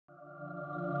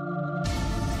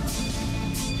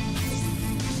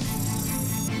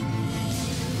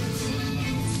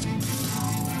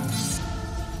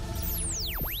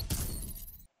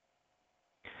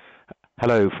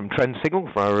Hello from Trend Signal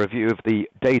for our review of the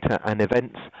data and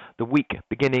events, the week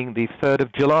beginning the 3rd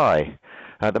of July.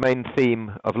 The main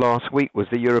theme of last week was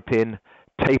the European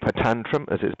taper tantrum,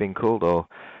 as it's been called, or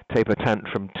taper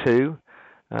tantrum 2,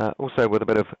 also with a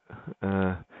bit of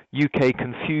UK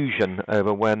confusion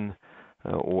over when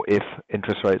or if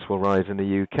interest rates will rise in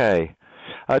the UK.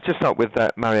 Just start with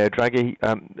Mario Draghi.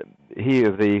 He,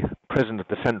 the president of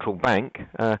the central bank,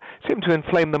 seemed to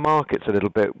inflame the markets a little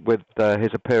bit with his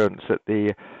appearance at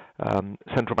the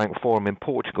central bank forum in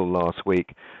Portugal last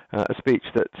week, a speech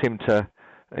that seemed to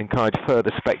encourage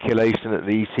further speculation that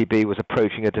the ECB was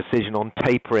approaching a decision on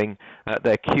tapering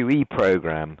their QE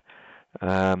program.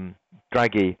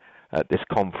 Draghi, at this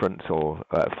conference or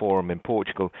forum in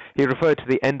Portugal, he referred to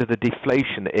the end of the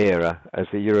deflation era as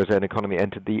the Eurozone economy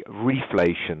entered the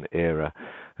reflation era.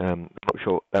 I'm not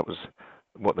sure that was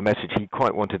what the message he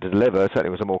quite wanted to deliver. Certainly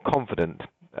was a more confident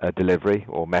delivery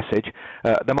or message.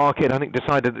 The market, I think,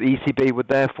 decided that the ECB would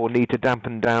therefore need to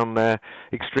dampen down their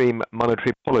extreme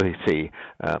monetary policy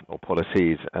or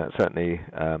policies, certainly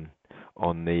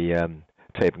on the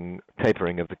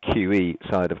tapering of the QE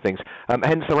side of things.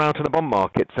 Hence the rout in the bond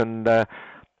markets and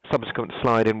subsequent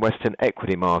slide in Western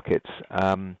equity markets.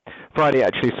 Friday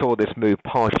actually saw this move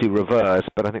partially reverse,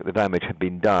 but I think the damage had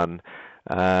been done.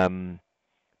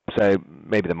 So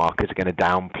maybe the markets are going to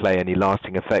downplay any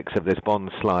lasting effects of this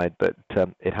bond slide, but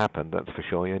it happened, that's for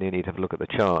sure. You only need to have a look at the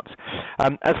charts.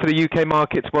 As for the UK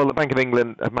markets, well, the Bank of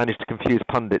England have managed to confuse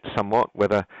pundits somewhat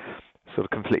with a sort of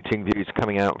conflicting views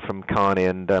coming out from Carney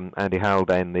and Andy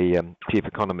Haldane, the chief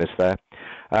economist there.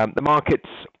 The markets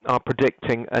are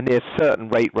predicting a near certain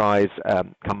rate rise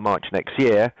come March next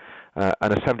year,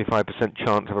 and a 75%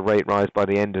 chance of a rate rise by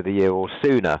the end of the year or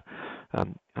sooner. I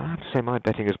have to say my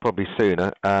betting is probably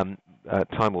sooner.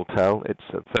 Time will tell. It's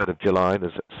the 3rd of July.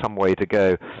 There's some way to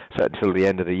go, certainly until the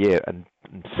end of the year, and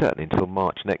certainly until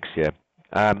March next year.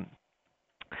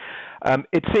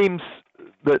 It seems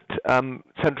that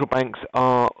central banks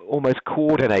are almost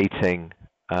coordinating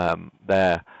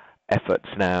their efforts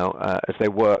now as they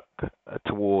work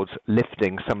towards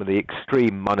lifting some of the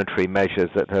extreme monetary measures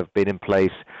that have been in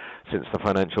place since the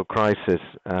financial crisis.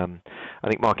 I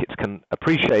think markets can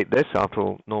appreciate this. After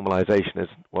all, normalization is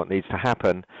what needs to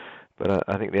happen. But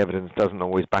I think the evidence doesn't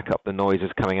always back up the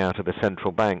noises coming out of the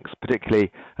central banks,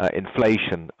 particularly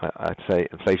inflation. I'd say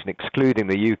inflation, excluding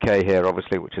the UK here,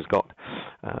 obviously, which has got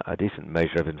a decent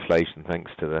measure of inflation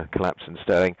thanks to the collapse in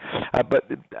sterling. But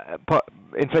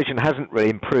inflation hasn't really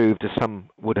improved as some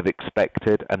would have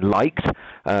expected and liked.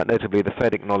 Notably, the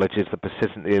Fed acknowledges the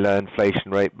persistently low inflation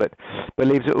rate, but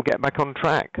believes it will get back on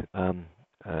track.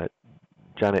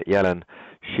 Janet Yellen,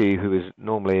 she who is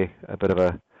normally a bit of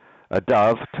a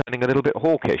dove, turning a little bit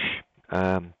hawkish.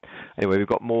 Anyway, we've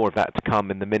got more of that to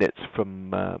come in the minutes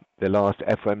from the last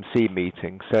FOMC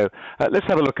meeting. So let's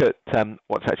have a look at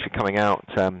what's actually coming out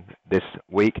this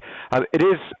week. It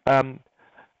is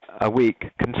a week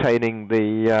containing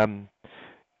the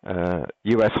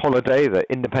US holiday, the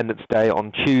Independence Day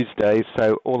on Tuesday,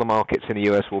 so all the markets in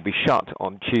the US will be shut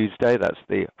on Tuesday. That's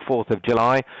the 4th of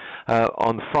July.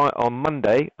 On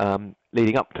Monday,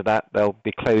 leading up to that, they'll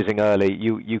be closing early.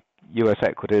 US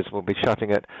equities will be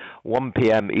shutting at 1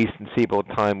 p.m. Eastern Seaboard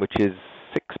time, which is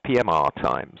 6 p.m. our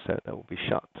time. So they will be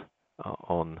shut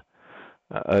on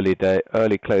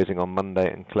early closing on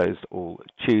Monday and closed all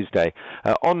Tuesday.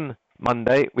 On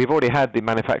Monday, we've already had the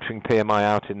manufacturing PMI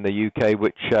out in the UK,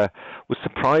 which was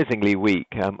surprisingly weak.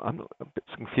 I'm a bit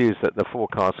confused that the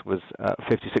forecast was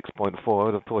 56.4. I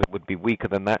would have thought it would be weaker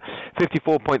than that.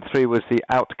 54.3 was the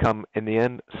outcome in the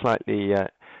end, slightly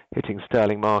hitting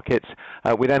sterling markets.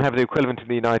 We then have the equivalent in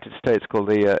the United States called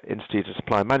the Institute of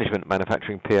Supply Management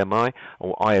Manufacturing PMI,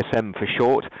 or ISM for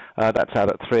short. That's out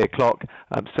at 3 o'clock.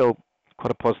 Still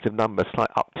quite a positive number, slight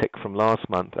uptick from last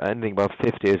month. Anything above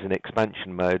 50 is in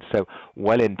expansion mode, so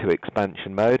well into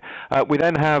expansion mode. We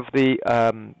then have the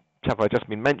chap I've just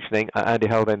been mentioning, Andy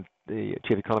Haldane, the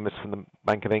chief economist from the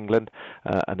Bank of England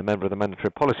and a member of the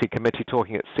Monetary Policy Committee,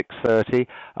 talking at 6:30.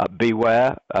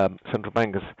 Beware, central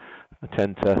bankers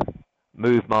tend to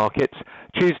move markets.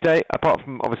 Tuesday, apart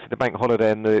from obviously the bank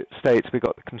holiday in the States, we've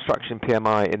got the construction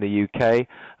PMI in the UK,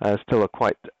 still a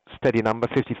quite steady number,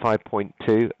 55.2,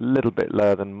 a little bit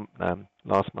lower than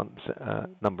last month's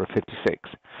number of 56.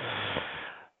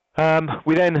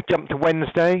 We then jump to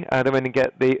Wednesday, and then we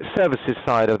get the services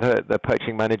side of the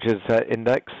Purchasing Managers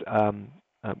Index,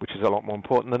 which is a lot more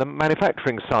important than the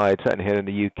manufacturing side, certainly here in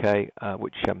the UK,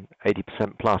 which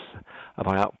 80% plus of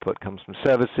our output comes from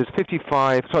services.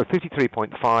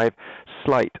 53.5,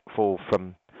 slight fall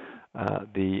from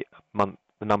the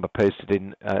number posted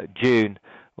in June,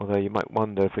 although you might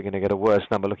wonder if we're going to get a worse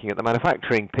number looking at the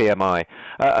manufacturing PMI.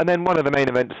 And then one of the main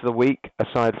events of the week,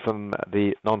 aside from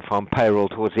the non-farm payroll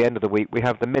towards the end of the week, we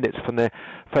have the minutes from the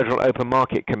Federal Open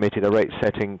Market Committee, the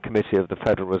rate-setting committee of the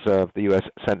Federal Reserve, the US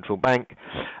Central Bank.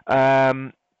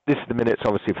 This is the minutes,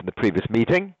 obviously, from the previous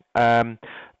meeting. There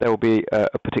will be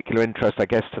a particular interest, I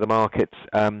guess, to the markets.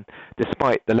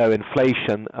 Despite the low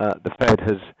inflation, the Fed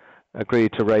has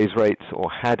agreed to raise rates, or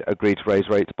had agreed to raise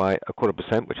rates by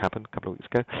 0.25%, which happened a couple of weeks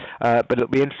ago. But it'll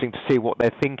be interesting to see what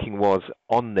their thinking was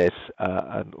on this.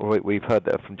 And we've heard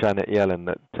that from Janet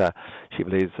Yellen that she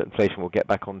believes that inflation will get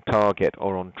back on target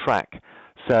or on track.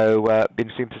 So it'll be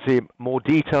interesting to see more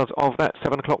details of that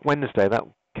 7 o'clock Wednesday. That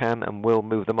can and will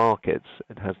move the markets.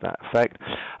 It has that effect.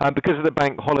 Because of the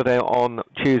bank holiday on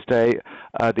Tuesday,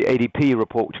 the ADP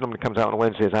report, which normally comes out on a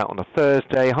Wednesday, is out on a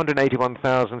Thursday.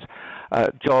 181,000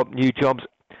 new jobs.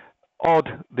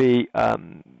 Odd the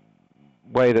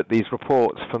way that these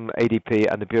reports from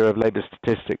ADP and the Bureau of Labour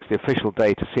Statistics, the official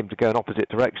data, seem to go in opposite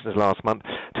directions last month.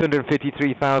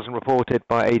 253,000 reported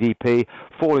by ADP,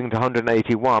 falling to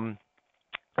 181.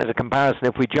 As a comparison,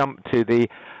 if we jump to the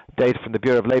data from the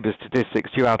Bureau of Labour Statistics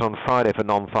due out on Friday for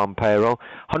non-farm payroll,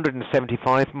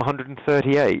 175 from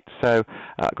 138. So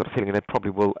I've got a feeling they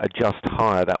probably will adjust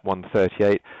higher, that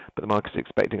 138, but the market's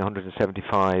expecting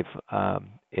 175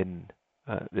 in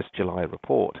this July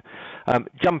report.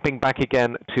 Jumping back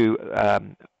again to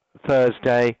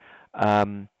Thursday,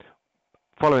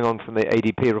 following on from the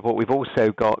ADP report, we've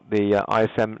also got the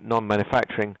ISM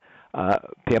non-manufacturing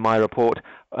PMI report.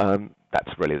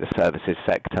 That's really the services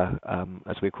sector,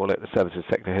 as we call it, the services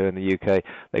sector here in the UK.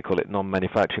 They call it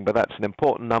non-manufacturing, but that's an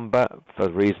important number for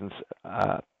reasons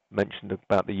mentioned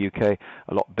about the UK,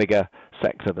 a lot bigger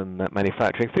sector than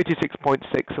manufacturing.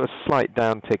 56.6, so a slight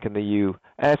downtick in the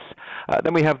US.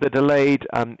 Then we have the delayed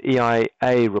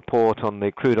EIA report on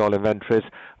the crude oil inventories.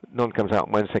 None comes out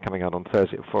on Wednesday, coming out on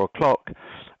Thursday at 4 o'clock.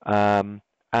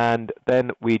 And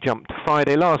then we jump to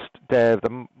Friday, last day of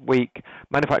the week,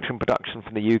 manufacturing production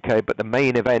from the UK, but the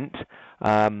main event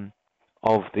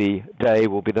of the day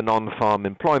will be the non-farm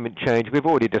employment change. We've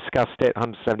already discussed it,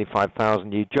 175,000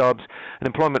 new jobs, an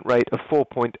employment rate of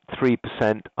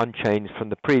 4.3%, unchanged from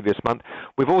the previous month.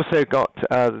 We've also got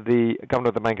the Governor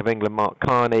of the Bank of England, Mark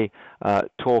Carney,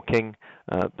 talking.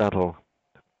 That'll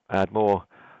add more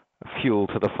fuel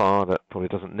to the fire that probably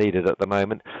doesn't need it at the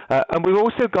moment. And we've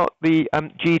also got the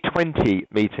G20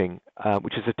 meeting,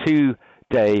 which is a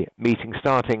 2-day meeting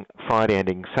starting Friday,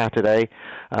 ending Saturday.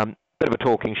 Bit of a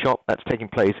talking shop that's taking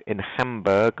place in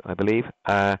Hamburg, I believe.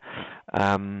 They're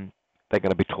going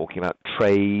to be talking about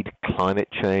trade, climate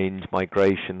change,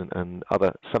 migration, and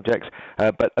other subjects.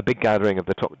 But a big gathering of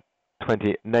the top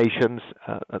 20 nations.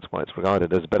 That's why it's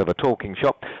regarded as a bit of a talking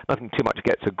shop. Nothing too much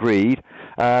gets agreed.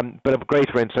 But of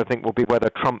greater interest, I think, will be whether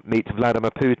Trump meets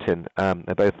Vladimir Putin.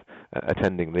 They're both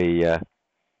attending the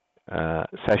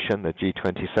session, the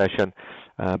G20 session,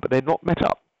 but they've not met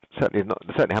up. Certainly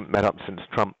haven't met up since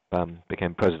Trump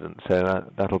became president. So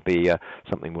that'll be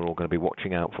something we're all going to be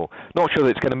watching out for. Not sure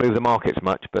that it's going to move the markets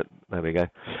much, but there we go.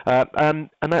 And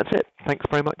that's it. Thanks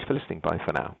very much for listening. Bye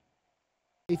for now.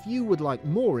 If you would like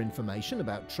more information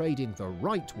about trading the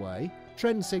right way,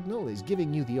 Trend Signal is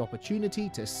giving you the opportunity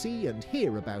to see and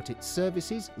hear about its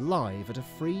services live at a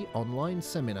free online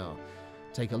seminar.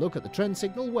 Take a look at the Trend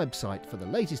Signal website for the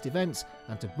latest events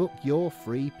and to book your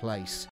free place.